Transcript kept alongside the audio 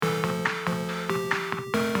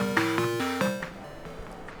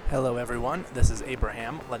everyone. This is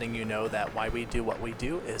Abraham, letting you know that Why We Do What We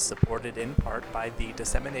Do is supported in part by the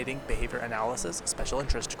Disseminating Behavior Analysis Special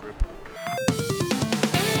Interest Group.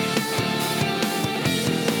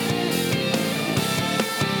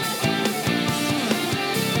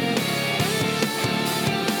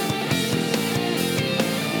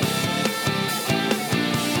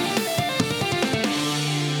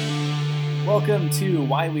 Welcome to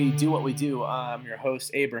Why We Do What We Do. I'm your host,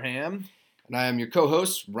 Abraham. And I am your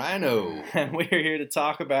co-host, RYANO. And we're here to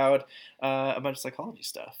talk about a bunch of psychology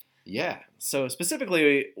stuff. Yeah. So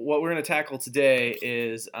specifically, what we're going to tackle today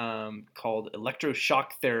is called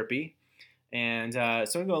electroshock therapy. And so I'm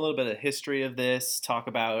going to go a little bit of history of this, talk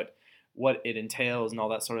about what it entails and all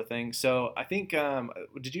that sort of thing. So I think,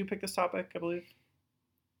 did you pick this topic, I believe?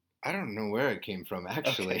 I don't know where it came from,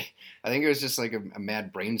 actually. Okay. I think it was just like a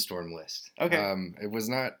mad brainstorm list. Okay. It was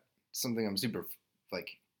not something I'm super,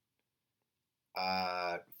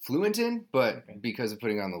 fluent in, but because of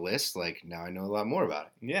putting it on the list, now I know a lot more about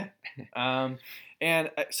it. Yeah. And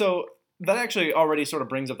so that actually already sort of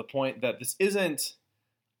brings up the point that this isn't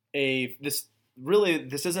a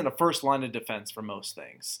first line of defense for most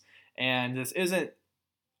things. And this isn't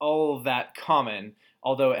all that common,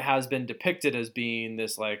 although it has been depicted as being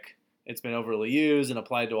this, it's been overly used and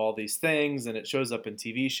applied to all these things, and it shows up in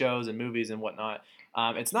TV shows and movies and whatnot.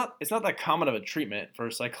 It's not that common of a treatment for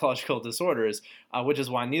psychological disorders, which is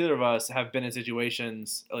why neither of us have been in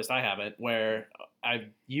situations, at least I haven't, where I've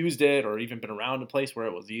used it or even been around a place where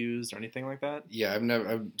it was used or anything like that. Yeah,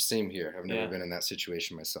 same here. I've never been in that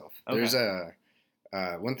situation myself. Okay. There's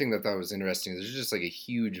one thing that I thought was interesting. There's just a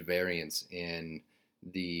huge variance in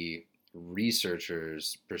the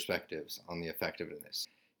researchers' perspectives on the effectiveness.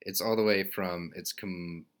 It's all the way from it's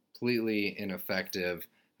completely ineffective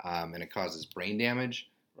and it causes brain damage,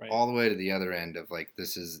 right, all the way to the other end of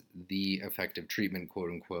this is the effective treatment, quote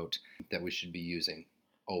unquote, that we should be using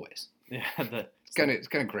always. Yeah, it's kind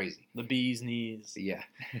of crazy. The bee's knees. Yeah.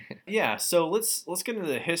 Yeah. So let's get into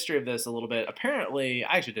the history of this a little bit. Apparently,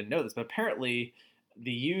 I actually didn't know this, but apparently,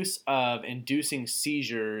 the use of inducing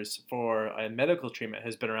seizures for a medical treatment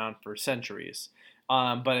has been around for centuries.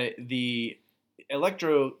 But the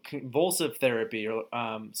electroconvulsive therapy, or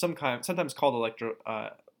sometimes called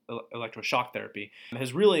electroshock therapy,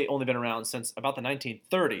 has really only been around since about the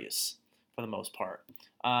 1930s for the most part.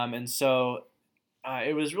 And so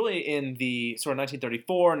it was really in the sort of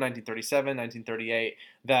 1934, 1937, 1938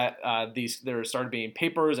 that there started being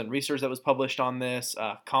papers and research that was published on this.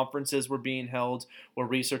 Conferences were being held where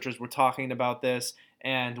researchers were talking about this,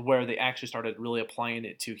 and where they actually started really applying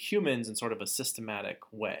it to humans in sort of a systematic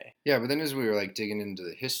way. Yeah, but then as we were digging into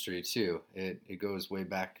the history too, it goes way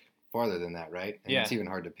back farther than that, right? And yeah. It's even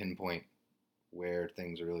hard to pinpoint where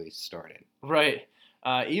things really started. Right.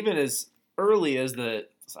 Even as early as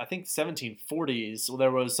I think 1740s, there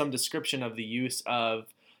was some description of the use of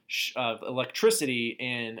electricity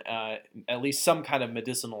in at least some kind of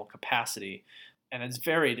medicinal capacity, and it's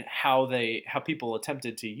varied how people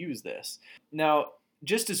attempted to use this. Now,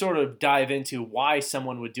 just to sort of dive into why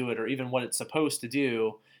someone would do it, or even what it's supposed to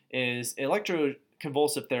do, is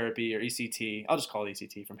electroconvulsive therapy, or ECT. I'll just call it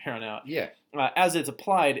ECT from here on out. Yeah. As it's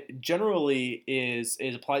applied, generally is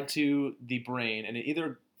applied to the brain, and it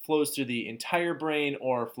either flows through the entire brain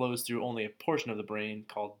or flows through only a portion of the brain,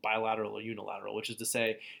 called bilateral or unilateral, which is to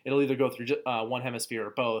say it'll either go through one hemisphere or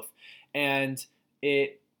both, and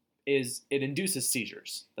it induces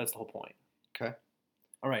seizures. That's the whole point. Okay.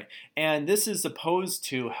 All right, and this is supposed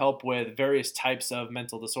to help with various types of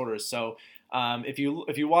mental disorders. So if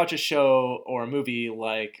you watch a show or a movie,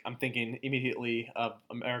 I'm thinking immediately of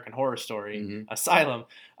American Horror Story, mm-hmm. Asylum,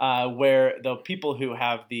 where the people who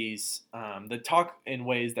have these, they talk in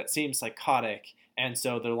ways that seem psychotic, and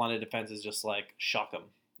so their line of defense is just shock them.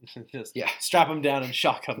 Just strap them down and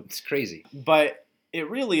shock them. It's crazy. But it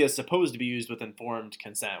really is supposed to be used with informed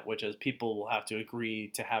consent, which is people will have to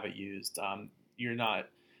agree to have it used. You're not,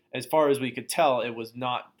 as far as we could tell, it was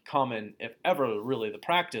not common, if ever really the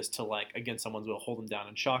practice, to against someone's will hold them down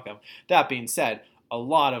and shock them. That being said, a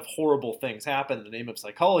lot of horrible things happen in the name of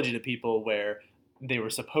psychology to people where they were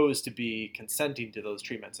supposed to be consenting to those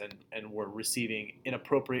treatments and were receiving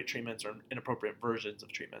inappropriate treatments or inappropriate versions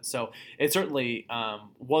of treatments. So it certainly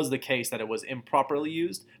was the case that it was improperly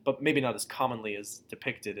used, but maybe not as commonly as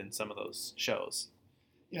depicted in some of those shows.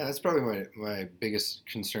 Yeah, that's probably my biggest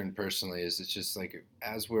concern personally, is it's just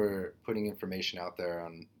as we're putting information out there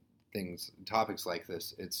on topics like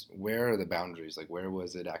this, it's where are the boundaries? Where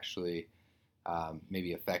was it actually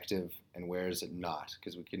maybe effective, and where is it not?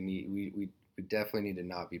 Because we definitely need to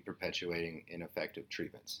not be perpetuating ineffective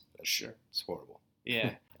treatments. That's sure. It's horrible.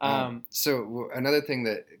 Yeah. Another thing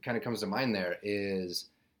that kind of comes to mind there is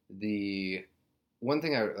the one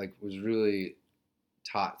thing I like was really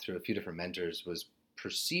taught through a few different mentors was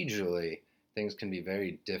procedurally things can be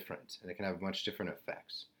very different and it can have much different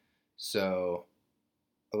effects. So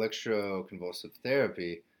electroconvulsive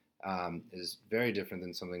therapy is very different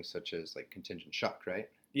than something such as like contingent shock, right?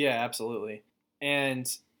 Yeah, absolutely. And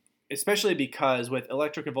especially because with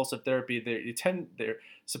electroconvulsive therapy, they're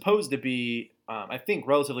supposed to be, I think,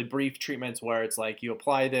 relatively brief treatments where it's like you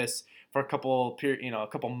apply this for a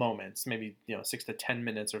couple moments, maybe 6 to 10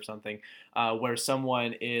 minutes or something, where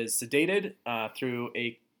someone is sedated through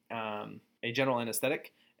a general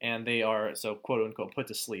anesthetic, and they are so quote unquote put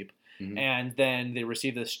to sleep. Mm-hmm. And then they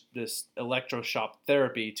receive this electroshock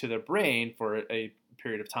therapy to their brain for a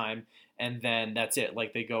period of time, and then that's it.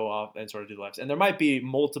 Like they go off and sort of do the lives. And there might be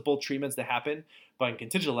multiple treatments that happen, but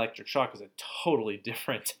contingent electric shock is a totally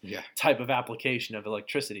different type of application of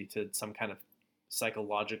electricity to some kind of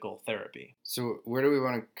psychological therapy. So where do we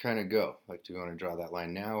want to kind of go? Like, do we want to draw that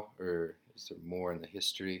line now, or is there more in the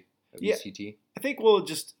history of ECT? I think we'll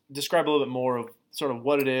just describe a little bit more of sort of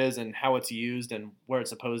what it is and how it's used and where it's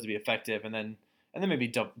supposed to be effective, and then maybe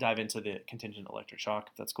dive into the contingent electric shock,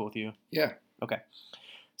 if that's cool with you. Yeah. Okay.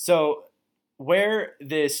 So where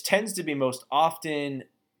this tends to be most often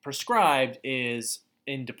prescribed is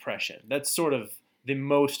in depression. That's sort of the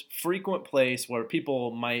most frequent place where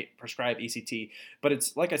people might prescribe ECT. But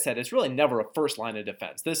it's, like I said, it's really never a first line of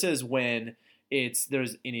defense. This is when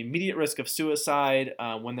there's an immediate risk of suicide,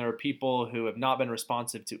 when there are people who have not been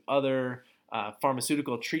responsive to other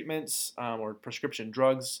pharmaceutical treatments or prescription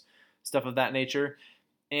drugs, stuff of that nature,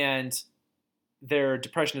 and their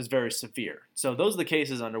depression is very severe. So those are the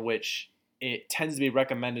cases under which it tends to be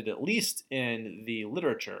recommended, at least in the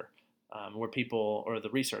literature, where people, or the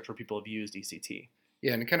research where people have used ECT.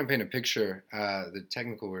 Yeah, and to kind of paint a picture, the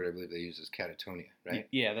technical word I believe they use is catatonia, right?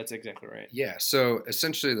 Yeah, that's exactly right. Yeah, so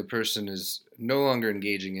essentially the person is no longer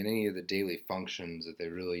engaging in any of the daily functions that they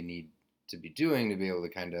really need to be doing to be able to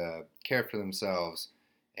kind of care for themselves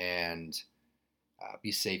and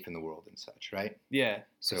be safe in the world and such, right? Yeah,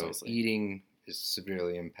 so precisely. Eating is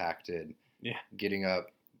severely impacted. Yeah. Getting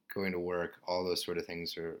up, going to work, all those sort of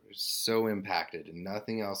things are so impacted, and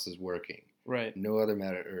nothing else is working. Right. No other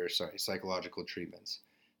psychological treatments.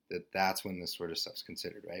 That's when this sort of stuff's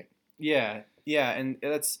considered, right? Yeah, and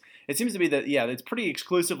it seems to be that it's pretty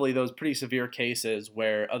exclusively those pretty severe cases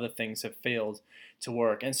where other things have failed to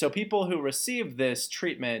work. And so people who receive this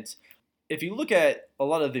treatment, if you look at a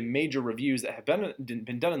lot of the major reviews that have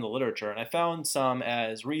been done in the literature, and I found some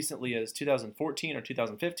as recently as 2014 or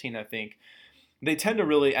 2015, I think, they tend to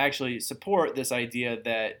really actually support this idea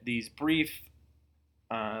that these brief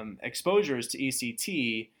exposures to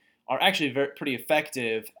ECT are actually pretty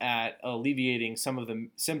effective at alleviating some of the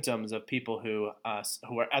symptoms of people who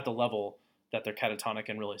are at the level that they're catatonic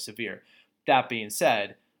and really severe. That being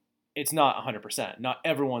said, it's not 100%. Not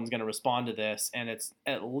everyone's going to respond to this, and it's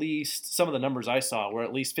at least some of the numbers I saw where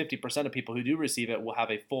at least 50% of people who do receive it will have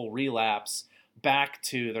a full relapse back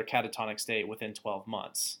to their catatonic state within 12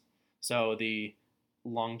 months. So the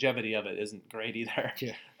longevity of it isn't great either.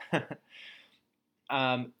 Yeah.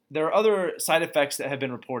 There are other side effects that have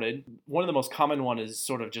been reported. One of the most common one is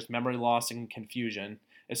sort of just memory loss and confusion,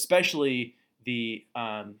 especially the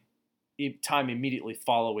time immediately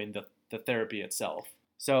following the therapy itself.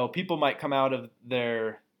 So people might come out of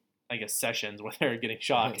their, I guess, sessions where they're getting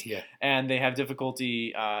shocked, and they have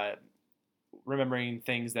difficulty remembering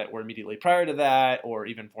things that were immediately prior to that, or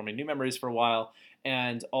even forming new memories for a while,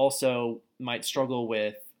 and also might struggle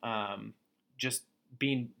with just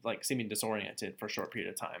being seeming disoriented for a short period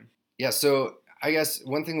of time. Yeah, so I guess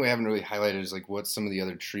one thing we haven't really highlighted is what some of the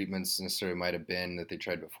other treatments necessarily might have been that they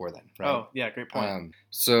tried before then, right? Oh, yeah, great point.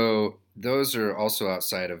 So those are also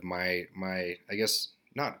outside of my I guess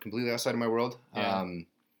not completely outside of my world. Yeah.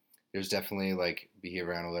 There's definitely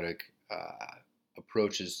behavior analytic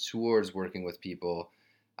approaches towards working with people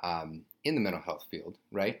in the mental health field,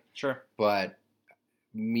 right? Sure. But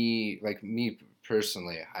me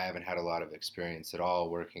personally, I haven't had a lot of experience at all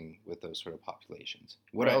working with those sort of populations.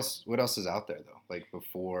 What else is out there though?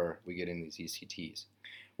 Before we get in these ECTs?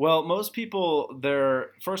 Well, most people, their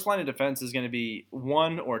first line of defense is going to be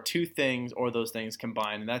one or two things, or those things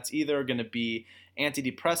combined. And that's either going to be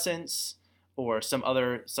antidepressants or some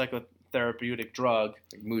other psychotherapeutic drug.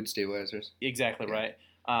 Like mood stabilizers. Exactly right.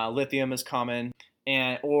 Lithium is common.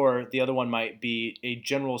 Or the other one might be a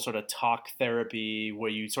general sort of talk therapy where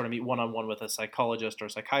you sort of meet one-on-one with a psychologist or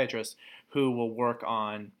psychiatrist who will work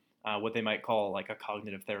on what they might call a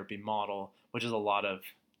cognitive therapy model, which is a lot of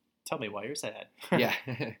tell me why you're sad. Yeah.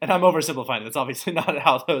 And I'm oversimplifying. That's obviously not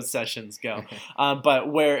how those sessions go.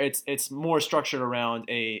 But where it's more structured around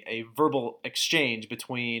a verbal exchange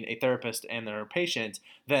between a therapist and their patient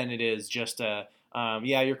than it is just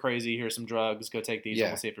yeah, you're crazy. Here's some drugs. Go take these, and Yeah.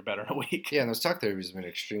 we'll see if you're better in a week. Yeah, and those talk therapies have been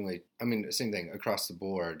extremely, I mean, same thing across the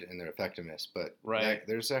board in their effectiveness, but Right.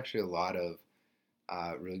 there's actually a lot of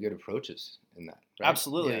really good approaches in that, right?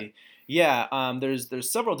 Absolutely. Yeah. There's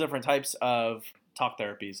several different types of talk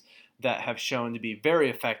therapies that have shown to be very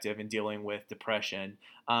effective in dealing with depression.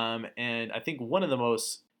 And I think one of the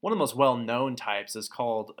most well-known types is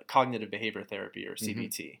called cognitive behavior therapy, or Yeah.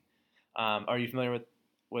 CBT. Are you familiar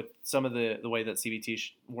with some of the way that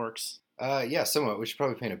CBT works? Yeah, somewhat. We should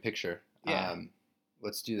probably paint a picture. Yeah.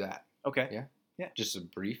 Let's do that. Okay. Yeah? Yeah. Just a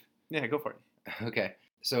brief. Yeah. Go for it. Okay.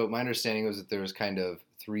 So my understanding was that there was kind of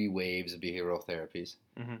three waves of behavioral therapies.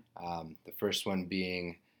 The first one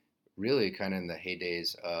being really kind of in the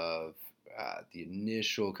heydays of the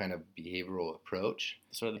initial kind of behavioral approach.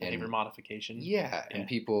 Sort of the behavior modification. Yeah, and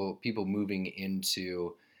people moving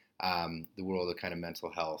into the world of kind of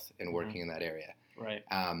mental health and working in that area. Right.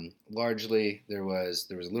 Largely, there was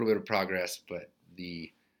a little bit of progress, but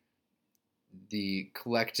the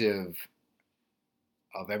collective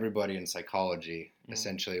of everybody in psychology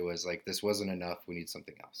essentially was like, this wasn't enough. We need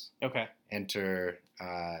something else. Okay. Enter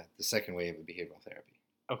the second wave of behavioral therapy.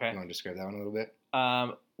 Okay. You want to describe that one a little bit?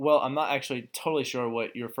 Well, I'm not actually totally sure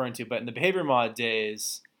what you're referring to, but in the behavior mod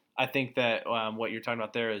days, I think that what you're talking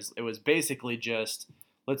about there is it was basically just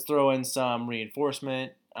let's throw in some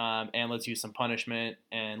reinforcement and let's use some punishment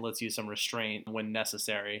and let's use some restraint when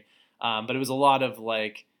necessary. But it was a lot of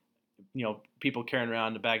like, people carrying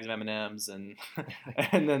around the bags of M&Ms and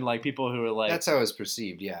and then like people who were like, that's how it was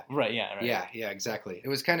perceived. Yeah. Right. Yeah. Right. Yeah, exactly. It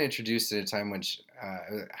was kind of introduced at a time when,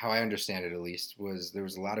 how I understand it at least, was there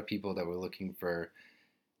was a lot of people that were looking for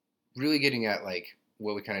really getting at like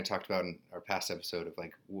what we kind of talked about in our past episode of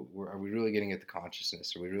like, are we really getting at the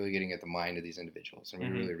consciousness? Are we really getting at the mind of these individuals? Are we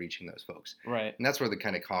really reaching those folks? Right. And that's where the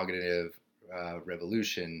kind of cognitive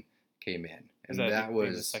revolution came in. And that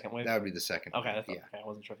was the second wave? That would be the second Okay. wave. Okay. I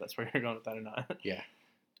wasn't sure if that's where you're going with that or not. Yeah.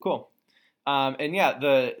 Cool. And yeah,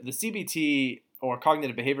 the CBT or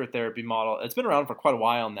cognitive behavior therapy model, it's been around for quite a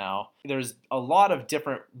while now. There's a lot of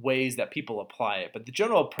different ways that people apply it, but the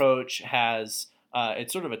general approach has,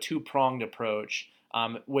 it's sort of a two-pronged approach,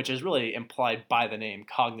 which is really implied by the name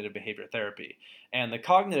cognitive behavior therapy. And the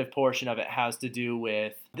cognitive portion of it has to do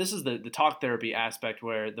with, this is the talk therapy aspect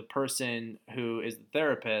where the person who is the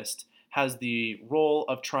therapist has the role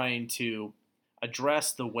of trying to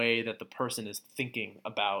address the way that the person is thinking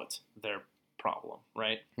about their problem,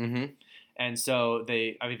 right? Mm-hmm. And so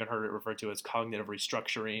I've even heard it referred to as cognitive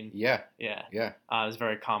restructuring. Yeah. Yeah. Yeah. It's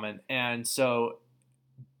very common. And so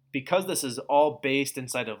because this is all based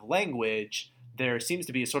inside of language, there seems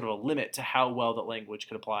to be sort of a limit to how well that language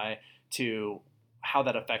could apply to how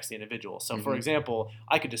that affects the individual. So, for example,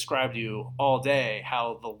 I could describe to you all day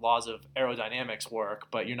how the laws of aerodynamics work,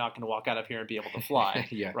 but you're not going to walk out of here and be able to fly.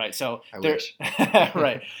 Yeah. Right. So, I wish.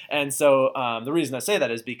 Right. And so the reason I say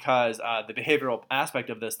that is because the behavioral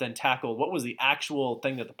aspect of this then tackled what was the actual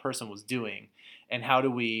thing that the person was doing, and how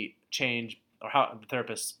do we change, or how the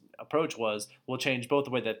therapist's approach was, we'll change both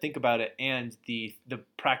the way they think about it and the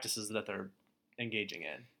practices that they're engaging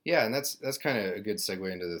in. Yeah, and that's kind of a good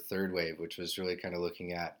segue into the third wave, which was really kind of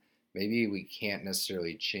looking at maybe we can't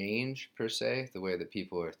necessarily change per se the way that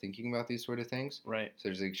people are thinking about these sort of things. Right. So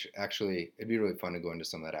there's actually, it'd be really fun to go into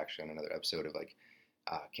some of that actually on another episode of like,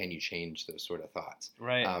 can you change those sort of thoughts?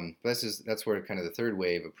 Right. But that's where kind of the third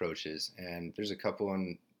wave approaches, and there's a couple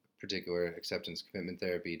in particular: acceptance commitment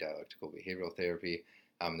therapy, dialectical behavioral therapy.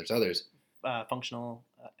 There's others. Functional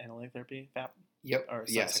analytic therapy, FAP. Yep. Or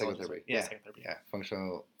psychotherapy. Yeah, psychotherapy. Yeah,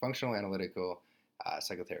 functional analytical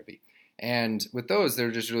psychotherapy. And with those,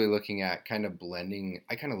 they're just really looking at kind of blending.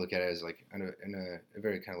 I kind of look at it as like in a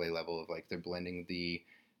very kind of lay level of like they're blending the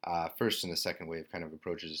first and the second wave kind of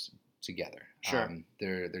approaches together. Sure.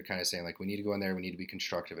 They're kind of saying like we need to go in there, we need to be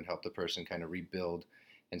constructive and help the person kind of rebuild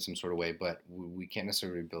in some sort of way, but we can't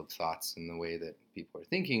necessarily rebuild thoughts in the way that people are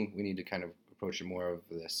thinking. We need to kind of approach it more of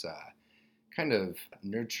this kind of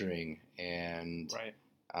nurturing and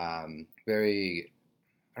very,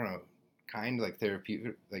 I don't know, kind of like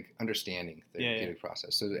therapeutic, like understanding therapeutic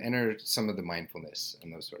process. So to enter some of the mindfulness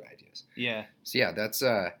and those sort of ideas. Yeah. So yeah, that's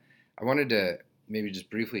I wanted to maybe just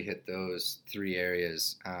briefly hit those three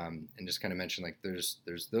areas and just kind of mention like there's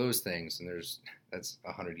those things, and that's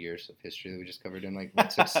 100 years of history that we just covered in like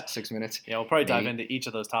what, six minutes. Yeah, we'll probably dive into each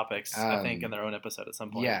of those topics I think in their own episode at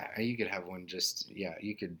some point. Yeah, you could have one just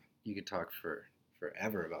you could talk for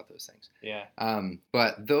forever about those things. Yeah.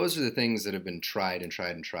 But those are the things that have been tried and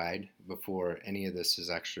tried and tried before any of this is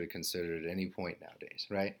actually considered at any point nowadays,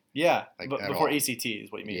 right? Yeah, Like but at before all. ECT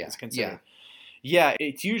is what you mean Yeah. is considered. Yeah,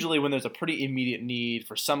 it's usually when there's a pretty immediate need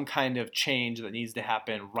for some kind of change that needs to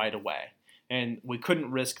happen right away. And we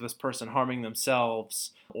couldn't risk this person harming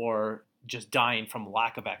themselves or just dying from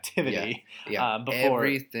lack of activity before.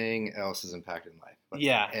 Everything else is impacted in life. Like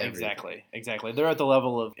Yeah, everything. exactly. They're at the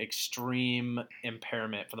level of extreme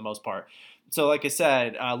impairment for the most part. So, like I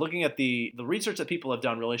said, looking at the research that people have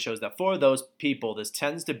done really shows that for those people, this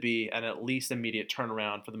tends to be an at least immediate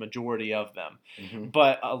turnaround for the majority of them. Mm-hmm.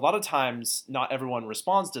 But a lot of times, not everyone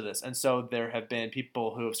responds to this. And so there have been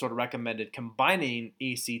people who have sort of recommended combining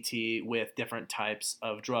ECT with different types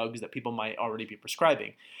of drugs that people might already be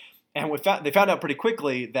prescribing. And they found out pretty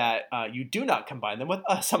quickly that you do not combine them with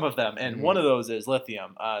some of them. And one of those is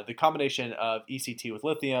lithium. The combination of ECT with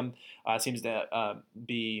lithium seems to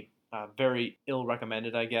be very ill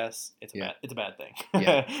recommended, I guess. It's a bad thing.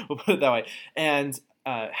 Yeah. We'll put it that way. And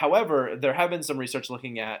however, there have been some research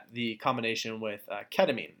looking at the combination with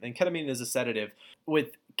ketamine. And ketamine is a sedative.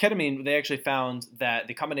 With ketamine, they actually found that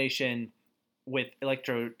the combination with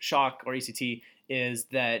electroshock or ECT is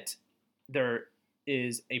that there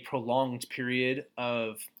is a prolonged period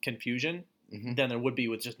of confusion than there would be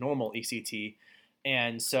with just normal ECT.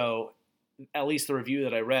 And so at least the review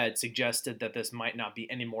that I read suggested that this might not be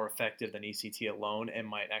any more effective than ECT alone and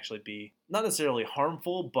might actually be not necessarily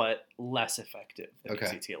harmful, but less effective than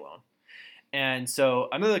ECT alone. And so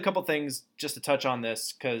another couple things just to touch on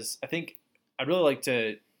this, because I think I'd really like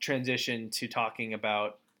to transition to talking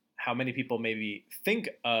about how many people maybe think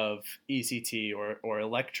of ECT or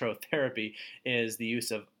electrotherapy is the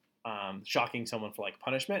use of shocking someone for like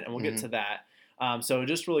punishment, and we'll get to that. So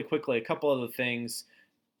just really quickly, a couple other things.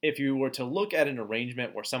 If you were to look at an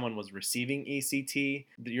arrangement where someone was receiving ECT,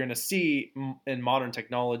 you're going to see in modern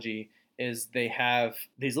technology is they have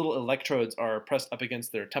these little electrodes are pressed up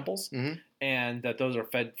against their temples, and that those are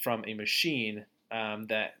fed from a machine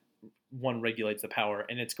that one regulates the power,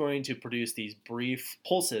 and it's going to produce these brief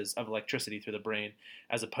pulses of electricity through the brain,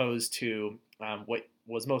 as opposed to what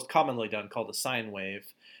was most commonly done called a sine wave.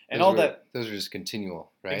 And those are just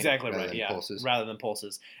continual, right? Exactly rather right. than Yeah, pulses. rather than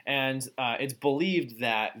pulses. And it's believed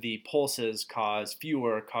that the pulses cause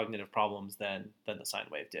fewer cognitive problems than the sine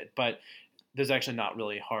wave did, but there's actually not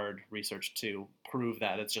really hard research to prove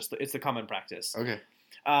that. It's the common practice. Okay.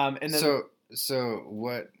 And then, so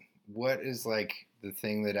what is like the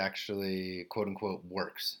thing that actually quote unquote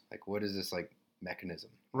works? Like what is this like mechanism?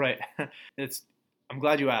 Right. I'm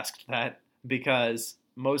glad you asked that, because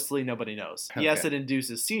mostly nobody knows. Okay. Yes, it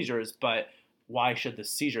induces seizures, but why should the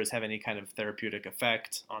seizures have any kind of therapeutic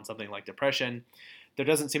effect on something like depression? There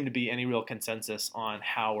doesn't seem to be any real consensus on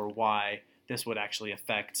how or why this would actually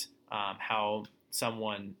affect how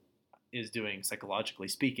someone is doing psychologically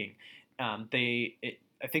speaking. I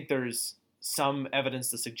think there's some evidence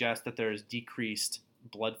to suggest that there's decreased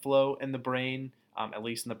blood flow in the brain, at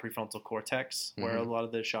least in the prefrontal cortex, where a lot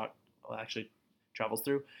of the shock actually travels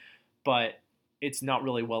through. But it's not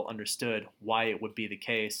really well understood why it would be the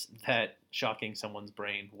case that shocking someone's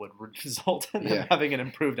brain would result in them having an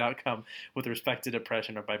improved outcome with respect to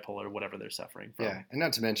depression or bipolar or whatever they're suffering from. Yeah, and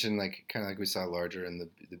not to mention, like kind of like we saw larger in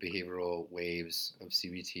the behavioral waves of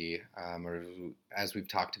CBT, or as we've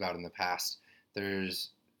talked about in the past, there's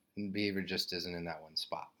behavior just isn't in that one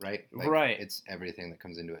spot, right? Like, right. It's everything that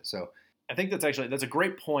comes into it. So I think that's a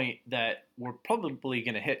great point that we're probably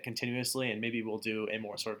going to hit continuously, and maybe we'll do a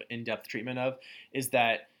more sort of in-depth treatment of, is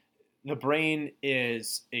that the brain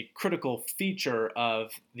is a critical feature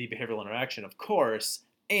of the behavioral interaction, of course,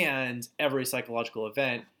 and every psychological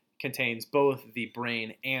event contains both the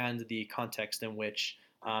brain and the context in which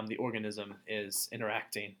the organism is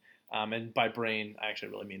interacting. And by brain, I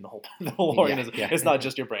actually really mean the whole organism. Yeah. It's not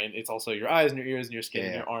just your brain. It's also your eyes and your ears and your skin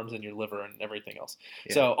and your arms and your liver and everything else.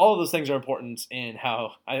 Yeah. So all of those things are important in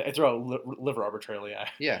how I throw out liver arbitrarily.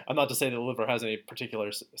 I'm not to say that the liver has any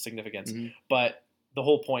particular significance, but the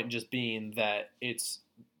whole point just being that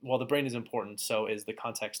while the brain is important, so is the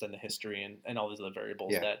context and the history and all these other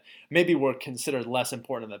variables that maybe were considered less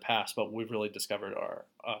important in the past, but we've really discovered are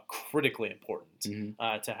critically important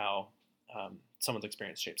to how someone's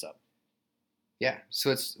experience shapes up. Yeah, so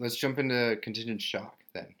let's jump into contingent shock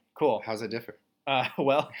then. Cool. How's that differ?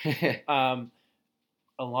 Well, a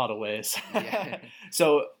lot of ways.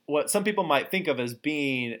 So what some people might think of as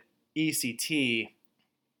being ECT,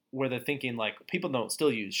 where they're thinking like, people don't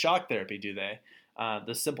still use shock therapy, do they?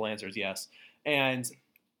 The simple answer is yes. And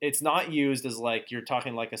it's not used as like you're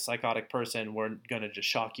talking like a psychotic person, we're going to just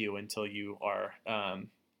shock you until you are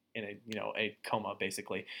in a a coma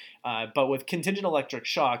basically. But with contingent electric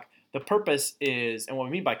shock, the purpose is, and what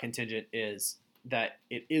we mean by contingent is that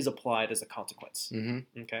it is applied as a consequence.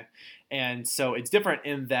 Mm-hmm. Okay, and so it's different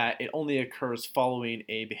in that it only occurs following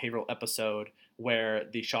a behavioral episode where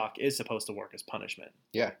the shock is supposed to work as punishment.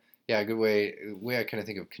 Yeah. Yeah. A good way I kind of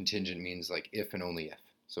think of contingent means like if and only if.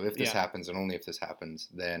 So if this Yeah. happens and only if this happens,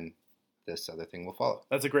 then this other thing will follow.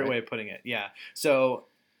 That's a great Right? way of putting it. Yeah. So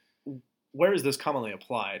where is this commonly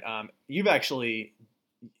applied? You've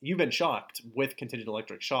been shocked with contingent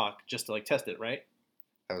electric shock just to like test it, right?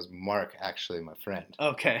 That was Mark, actually, my friend.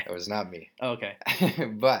 Okay. That was not me. Okay.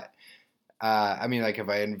 But I mean, like, have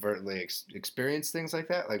I inadvertently experienced things like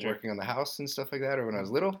that, like Sure. working on the house and stuff like that, or when I was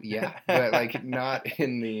little? Yeah, but like not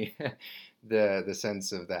in the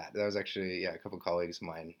sense of that. That was actually a couple colleagues of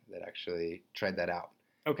mine that actually tried that out.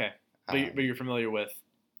 Okay. But you're familiar with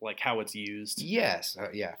like how it's used. Yes.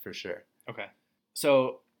 Yeah, for sure. Okay.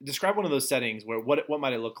 So describe one of those settings where what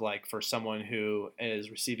might it look like for someone who is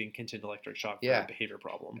receiving contingent electric shock for a behavior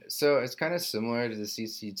problem? So it's kind of similar to the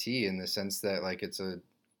CCT in the sense that like it's a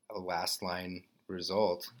last line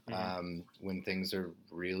result when things are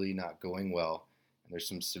really not going well and there's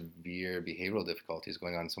some severe behavioral difficulties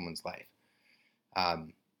going on in someone's life.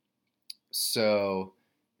 So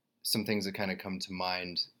some things that kind of come to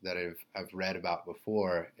mind that I've read about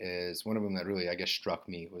before is one of them that really, I guess, struck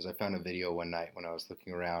me was I found a video one night when I was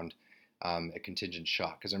looking around at contingent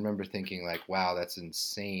shock, because I remember thinking like, wow, that's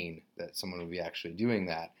insane that someone would be actually doing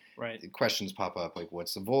that. Right. The questions pop up like,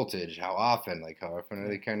 what's the voltage? How often? Like, how often are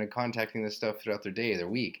they kind of contacting this stuff throughout their day, their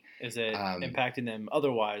week? Is it impacting them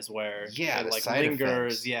otherwise where the it like side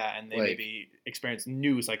lingers, effects. and they maybe experience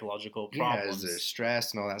new psychological problems? Yeah, is there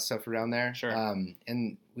stress and all that stuff around there? Sure.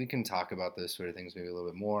 And we can talk about those sort of things maybe a little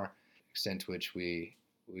bit more, extent to which we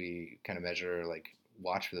kind of measure, like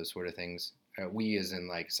watch for those sort of things. We as in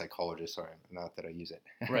like psychologists, sorry, not that I use it.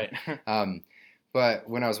 Right. But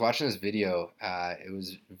when I was watching this video, it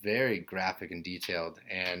was very graphic and detailed.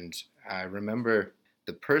 And I remember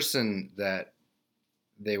the person that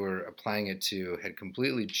they were applying it to had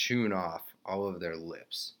completely chewn off all of their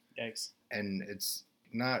lips. Yikes. And it's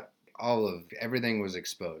not all of, everything was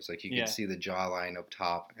exposed. Like you could see the jawline up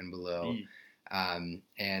top and below.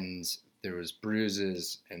 And there was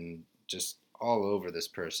bruises and just all over this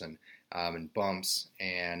person and bumps.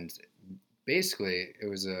 And basically, it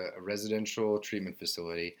was a residential treatment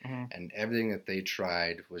facility, and everything that they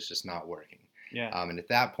tried was just not working. Yeah. And at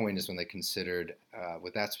that point is when they considered,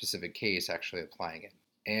 with that specific case, actually applying it.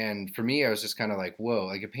 And for me, I was just kind of like, whoa,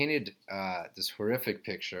 like it painted this horrific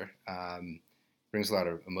picture, brings a lot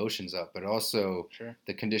of emotions up, but also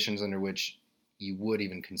the conditions under which you would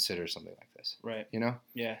even consider something like this. Right. You know?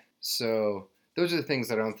 Yeah. So those are the things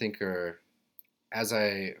that I don't think are, as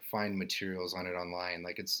I find materials on it online,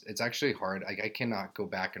 like it's actually hard. I cannot go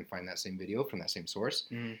back and find that same video from that same source.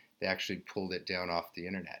 They actually pulled it down off the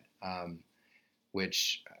internet,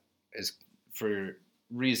 which is for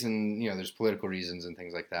reason, there's political reasons and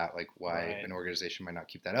things like that, like why an organization might not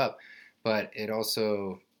keep that up. But it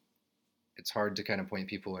also, it's hard to kind of point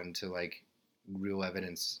people into like real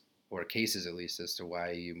evidence or cases at least as to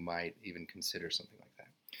why you might even consider something like that.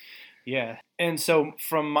 Yeah. And so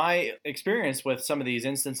from my experience with some of these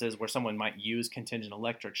instances where someone might use contingent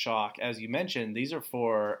electric shock, as you mentioned, these are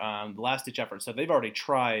for last-ditch efforts. So they've already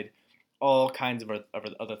tried all kinds of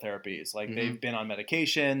other therapies. Like they've been on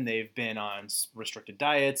medication, they've been on restricted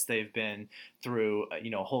diets, they've been through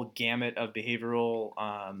a whole gamut of behavioral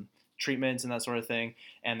treatments and that sort of thing.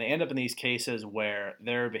 And they end up in these cases where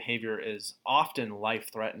their behavior is often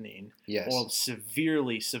life-threatening or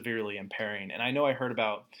severely, severely impairing. And I know I heard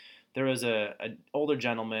about, there was an older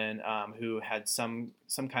gentleman who had some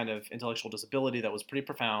kind of intellectual disability that was pretty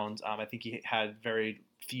profound. I think he had very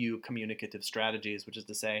few communicative strategies, which is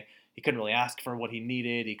to say he couldn't really ask for what he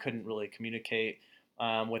needed. He couldn't really communicate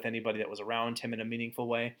with anybody that was around him in a meaningful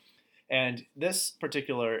way. And this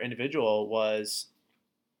particular individual was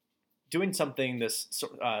doing something, this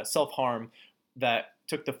self-harm that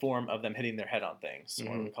took the form of them hitting their head on things,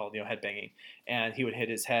 what we call head banging. And he would hit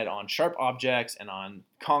his head on sharp objects and on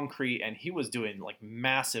concrete, and he was doing like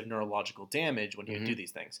massive neurological damage when he would do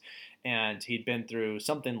these things. And he'd been through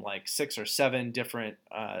something like 6 or 7 different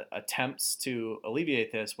attempts to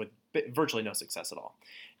alleviate this with virtually no success at all.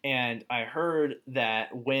 And I heard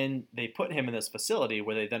that when they put him in this facility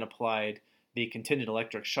where they then applied the contingent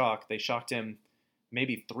electric shock, they shocked him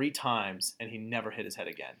maybe 3 times and he never hit his head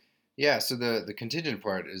again. Yeah, so the contingent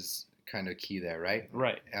part kind of key there, right?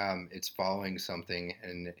 Right. It's following something,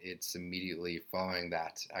 and it's immediately following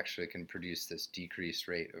that actually can produce this decreased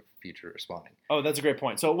rate of future responding. Oh, that's a great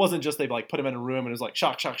point. So it wasn't just they like put him in a room and it was like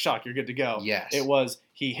shock, shock, shock, you're good to go. It Yes. was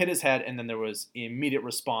he hit his head and then there was immediate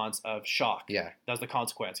response of shock. Yeah. That was the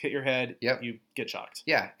consequence. Hit your head, Yep. you get shocked.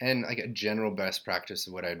 Yeah, and like a general best practice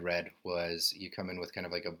of what I'd read was you come in with kind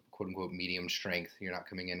of like a quote unquote medium strength. You're not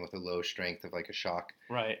coming in with a low strength of like a shock,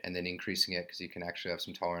 Right. and then increasing it because you can actually have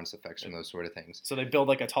some tolerance effects from those sort of things. So they build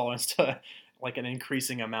like a tolerance to like an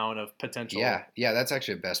increasing amount of potential. Yeah, that's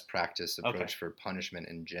actually a best practice approach Okay. for punishment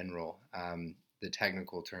in general. The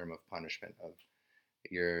technical term of punishment of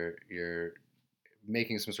you're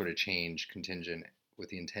making some sort of change contingent with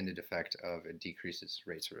the intended effect of it decreases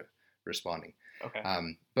rates of responding. Okay.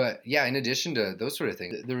 But yeah, in addition to those sort of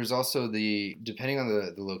things, there was also depending on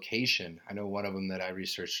the location, I know one of them that I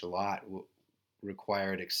researched a lot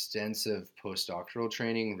required extensive postdoctoral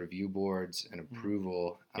training, review boards, and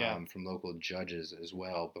approval from local judges as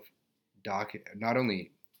well. Not only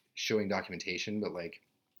showing documentation, but like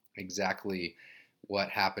exactly what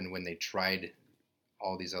happened when they tried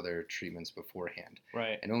all these other treatments beforehand.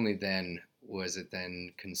 Right. And only then was it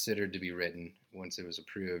then considered to be written once it was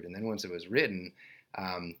approved. And then once it was written,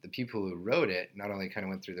 the people who wrote it not only kind of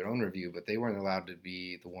went through their own review, but they weren't allowed to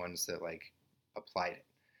be the ones that like applied it.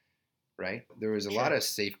 Right? There was a lot of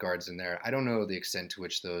safeguards in there. I don't know the extent to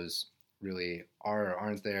which those really are or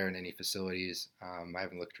aren't there in any facilities. I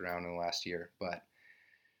haven't looked around in the last year, but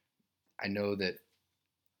I know that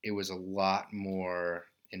it was a lot more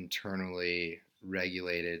internally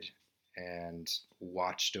regulated and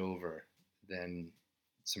watched over than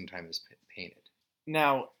sometimes painted.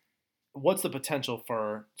 Now, what's the potential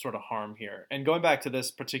for sort of harm here? And going back to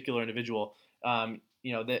this particular individual, that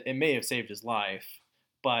it may have saved his life,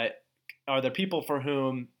 but are there people for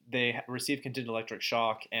whom they received contingent electric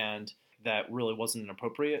shock and that really wasn't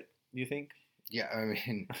inappropriate, do you think? Yeah, I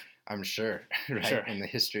mean, I'm sure, right? Sure. In the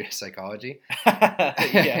history of psychology.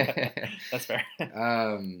 Yeah, that's fair.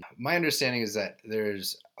 My understanding is that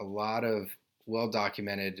there's a lot of well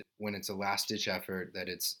documented when it's a last ditch effort that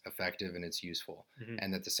it's effective and it's useful,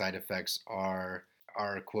 and that the side effects are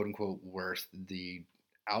quote unquote worth the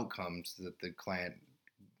outcomes that the client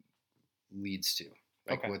leads to,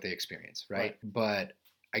 like what they experience, right? But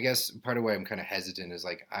I guess part of why I'm kind of hesitant is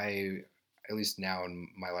like at least now in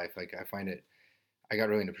my life, like I got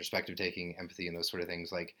really into perspective taking, empathy, and those sort of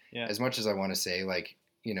things. Like as much as I want to say like,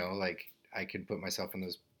 like I could put myself in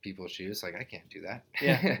those people's shoes, like I can't do that.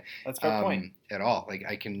 Yeah, that's a fair point. At all. Like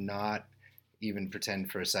I cannot even pretend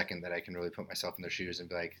for a second that I can really put myself in their shoes and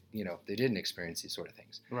be like, they didn't experience these sort of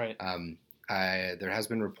things. Right. There has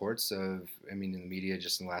been reports of, in the media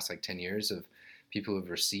just in the last like 10 years of people who've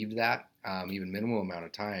received that even minimal amount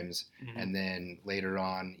of times. And then later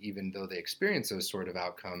on, even though they experience those sort of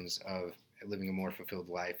outcomes of living a more fulfilled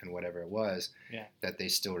life and whatever it was, that they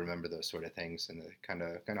still remember those sort of things and they kind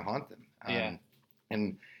of haunt them.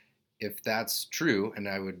 And if that's true, and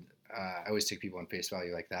I always take people on face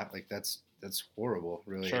value like that, like that's horrible,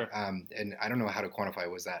 really. Sure. And I don't know how to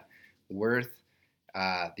quantify, was that worth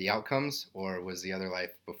the outcomes, or was the other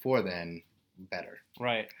life before then better?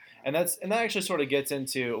 Right. And that actually sort of gets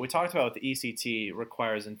into, we talked about the ECT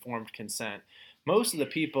requires informed consent. Most of the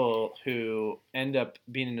people who end up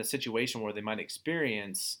being in a situation where they might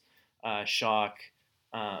experience shock,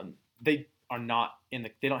 they are not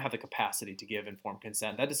they don't have the capacity to give informed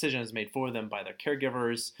consent. That decision is made for them by their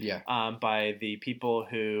caregivers, by the people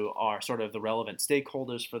who are sort of the relevant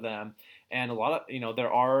stakeholders for them. And a lot of,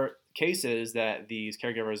 there are cases that these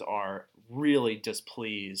caregivers are really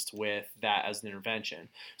displeased with that as an intervention.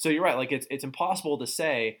 So you're right, like it's impossible to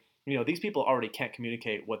say, these people already can't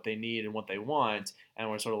communicate what they need and what they want, and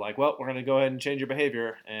we're sort of like, well, we're going to go ahead and change your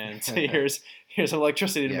behavior, and here's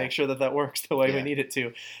electricity to make sure that works the way we need it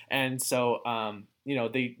to. And so,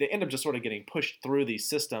 they end up just sort of getting pushed through these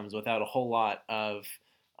systems without a whole lot of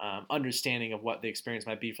understanding of what the experience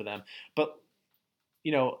might be for them. But,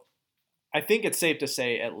 I think it's safe to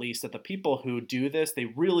say, at least, that the people who do this, they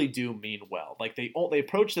really do mean well. Like they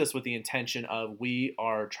approach this with the intention of, we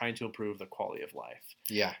are trying to improve the quality of life.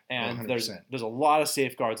 Yeah, and 100%. there's a lot of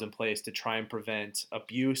safeguards in place to try and prevent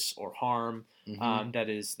abuse or harm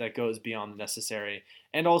that goes beyond the necessary,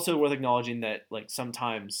 and also worth acknowledging that like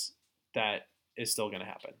sometimes that is still going to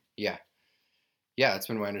happen. Yeah, that's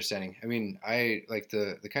been my understanding. I like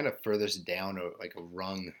the kind of furthest down like a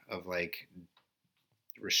rung of like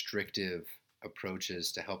restrictive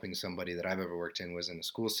approaches to helping somebody that I've ever worked in was in a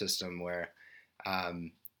school system where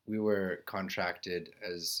we were contracted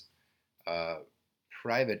as a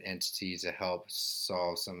private entity to help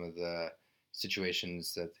solve some of the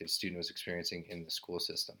situations that the student was experiencing in the school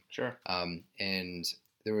system. Sure. And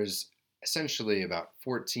there was essentially about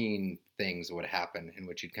 14 things that would happen in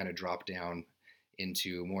which you'd kind of drop down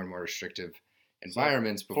into more and more restrictive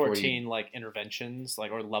environments before 14 like interventions,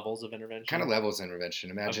 like, or levels of intervention. Kind of levels of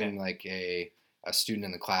intervention. Imagine Okay. like a student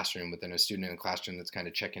in the classroom, but then a student in the classroom that's kind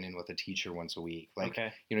of checking in with a teacher once a week. Like,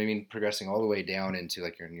 Okay. you know what I mean? Progressing all the way down into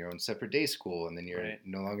like you're in your own separate day school, and then you're Right.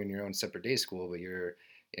 no longer in your own separate day school, but you're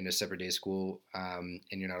in a separate day school, and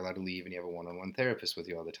you're not allowed to leave, and you have a one-on-one therapist with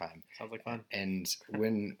you all the time. Sounds like fun. And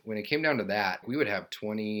when it came down to that, we would have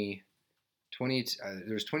 20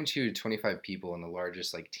 there was 22 to 25 people in the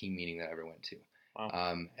largest like team meeting that I ever went to.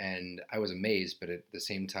 Wow. And I was amazed, but at the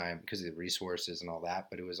same time, because of the resources and all that,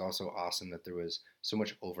 but it was also awesome that there was so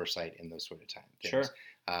much oversight in those sort of things.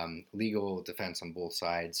 Sure. Legal defense on both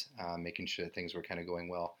sides, making sure that things were kind of going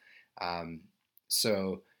well.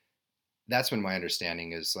 So that's been my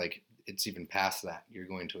understanding is like, it's even past that. You're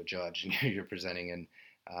going to a judge and you're presenting,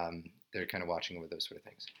 and they're kind of watching over those sort of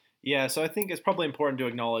things. Yeah, so I think it's probably important to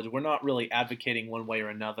acknowledge we're not really advocating one way or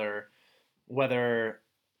another whether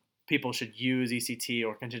people should use ECT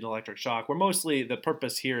or contingent electric shock. We're mostly, the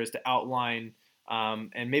purpose here is to outline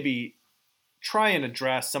and maybe try and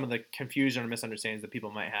address some of the confusion or misunderstandings that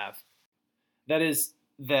people might have. That is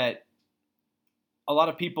that a lot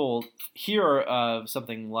of people hear of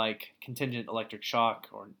something like contingent electric shock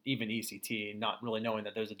or even ECT, not really knowing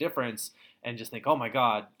that there's a difference, and just think, oh my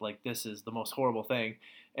God, like this is the most horrible thing.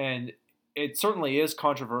 And it certainly is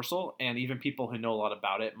controversial, and even people who know a lot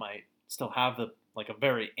about it might still have a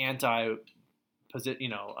very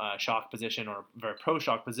shock position or very pro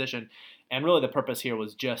shock position. And really the purpose here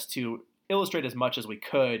was just to illustrate as much as we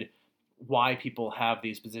could why people have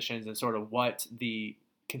these positions and sort of what the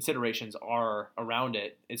considerations are around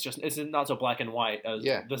it. It's not so black and white as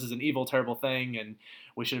this is an evil, terrible thing and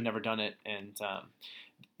we should have never done it. And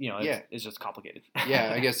it's just complicated.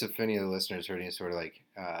 Yeah, I guess if any of the listeners heard any sort of like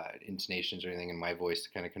intonations or anything in my voice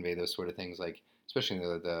to kind of convey those sort of things, like especially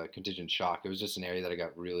the contingent shock, it was just an area that I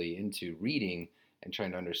got really into reading and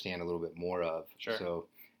trying to understand a little bit more of. Sure. So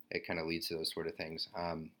it kind of leads to those sort of things.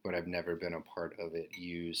 But I've never been a part of it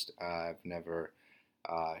used. I've never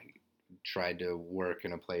tried to work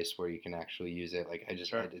in a place where you can actually use it. Like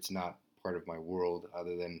it's not part of my world,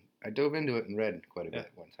 other than I dove into it and read quite a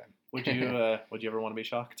bit one time. Would you ever want to be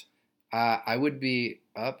shocked? I would be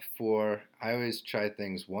up for. I always try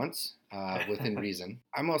things once within reason.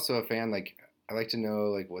 I'm also a fan. Like I like to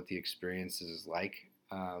know like what the experience is like.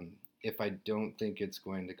 If I don't think it's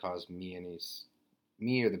going to cause me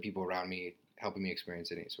or the people around me helping me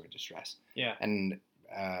experience any sort of distress. Yeah. And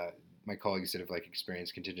my colleagues that have like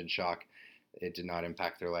experienced contingent shock, it did not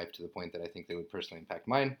impact their life to the point that I think they would personally impact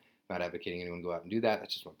mine. Not advocating anyone go out and do that.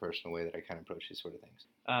 That's just my personal way that I kind of approach these sort of things.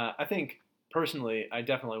 I think personally, I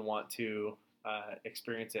definitely want to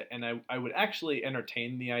experience it, and I would actually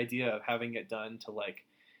entertain the idea of having it done to like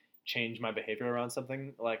change my behavior around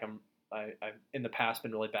something. Like I've in the past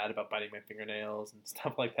been really bad about biting my fingernails and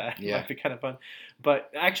stuff like that. Yeah. It might be kind of fun, but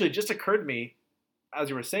actually, it just occurred to me as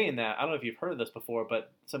you were saying that. I don't know if you've heard of this before,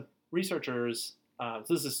 but some researchers.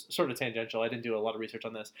 So this is sort of tangential. I didn't do a lot of research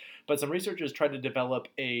on this, but some researchers tried to develop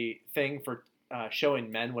a thing for showing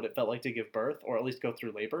men what it felt like to give birth, or at least go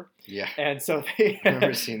through labor. Yeah. And so they I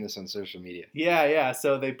remember seeing this on social media. Yeah.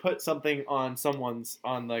 So they put something on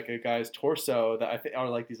like a guy's torso that I think are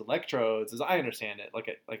like these electrodes, as I understand it. Like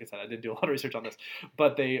I said, I didn't do a lot of research on this,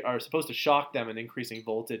 but they are supposed to shock them in increasing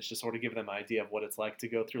voltage to sort of give them an idea of what it's like to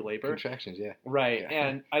go through labor. Contractions, yeah. Right. Yeah.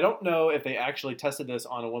 And I don't know if they actually tested this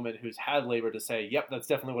on a woman who's had labor to say, yep, that's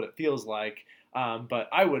definitely what it feels like. But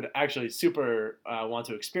I would actually super want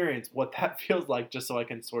to experience what that feels like, just so I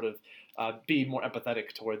can sort of be more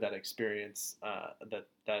empathetic toward that experience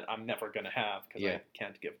that I'm never going to have because I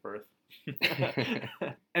can't give birth.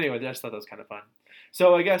 Anyway, I just thought that was kind of fun.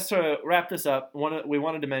 So I guess to wrap this up, we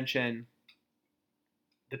wanted to mention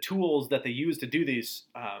the tools that they use to do this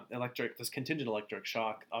contingent electric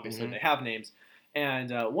shock. Obviously, they have names.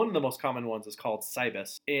 And one of the most common ones is called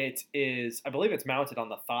Cybus. It is, I believe it's mounted on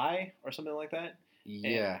the thigh or something like that.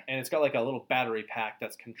 Yeah. And it's got like a little battery pack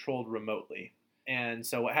that's controlled remotely. And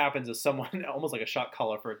so what happens is someone, almost like a shock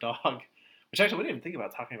collar for a dog, which actually we didn't even think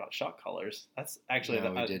about talking about shock collars. That's actually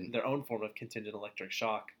their own form of contingent electric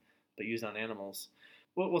shock, but used on animals.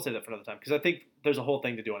 We'll say that for another time, because I think there's a whole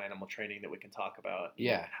thing to do on animal training that we can talk about.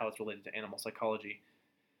 Yeah. How it's related to animal psychology.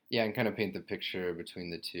 Yeah, and kind of paint the picture between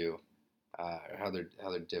the two. How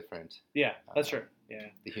they're different. Yeah, that's true. Yeah,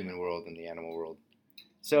 the human world and the animal world.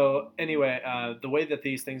 So anyway, the way that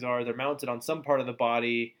these things are, they're mounted on some part of the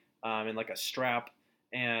body in like a strap,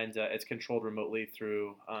 and it's controlled remotely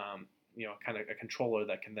through kind of a controller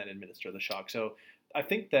that can then administer the shock. So I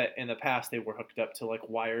think that in the past they were hooked up to like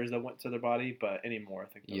wires that went to their body, but anymore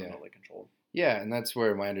I think they're remotely controlled. Yeah, and that's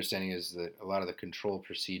where my understanding is that a lot of the control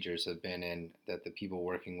procedures have been in that the people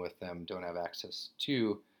working with them don't have access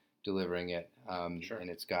to delivering it, Sure. and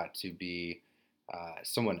it's got to be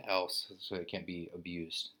someone else, so it can't be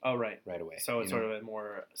abused. Oh, right away. So it's sort of a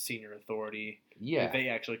more senior authority. Yeah, they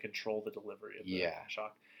actually control the delivery of the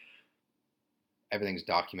shock. Everything's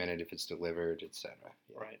documented if it's delivered, etc.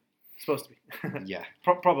 Right, supposed to be. Yeah,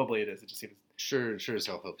 probably it is. It just seems sure as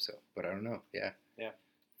hell hope so, but I don't know. Yeah.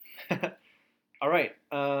 All right.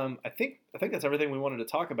 I think that's everything we wanted to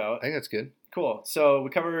talk about. I think that's good. Cool. So we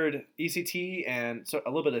covered ECT and so a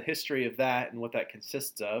little bit of history of that and what that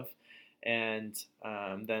consists of, and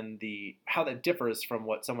then how that differs from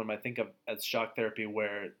what someone might think of as shock therapy,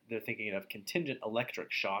 where they're thinking of contingent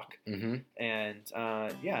electric shock. Mm-hmm. And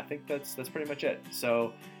I think that's pretty much it.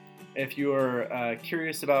 So if you're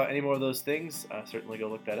curious about any more of those things, certainly go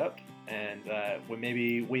look that up. And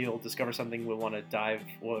maybe we'll discover something we'll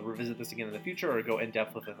revisit this again in the future, or go in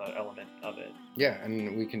depth with another element of it. Yeah,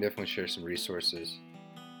 and we can definitely share some resources.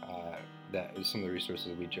 Some of the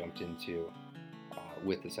resources we jumped into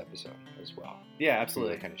with this episode as well. Yeah,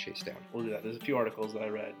 absolutely. Kind of chase down. We'll do that. There's a few articles that I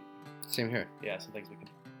read. Same here. Yeah, some things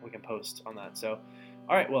we can post on that. So,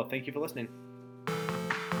 all right. Well, thank you for listening.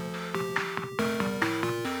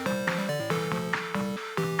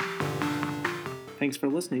 Thanks for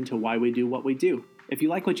listening to Why We Do What We Do. If you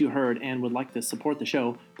like what you heard and would like to support the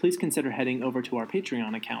show, please consider heading over to our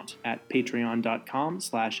Patreon account at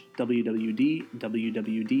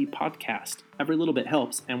patreon.com/WWDWWD podcast. Every little bit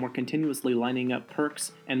helps, and we're continuously lining up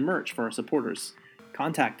perks and merch for our supporters.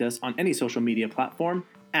 Contact us on any social media platform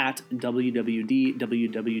at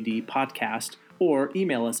WWDWWD podcast, or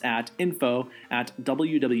email us at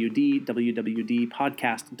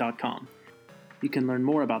info@wwdwwdpodcast.com. You can learn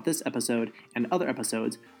more about this episode and other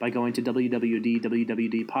episodes by going to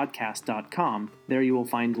www.wwdpodcast.com. There you will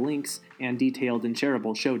find links and detailed and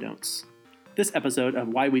shareable show notes. This episode of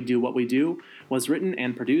Why We Do What We Do was written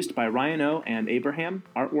and produced by RYANO and Abraham,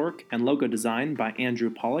 artwork and logo design by Andrew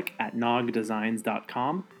Pollock at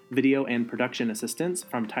nogdesigns.com, video and production assistance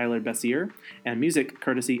from Tyler Bessier, and music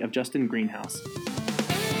courtesy of Justin Greenhouse.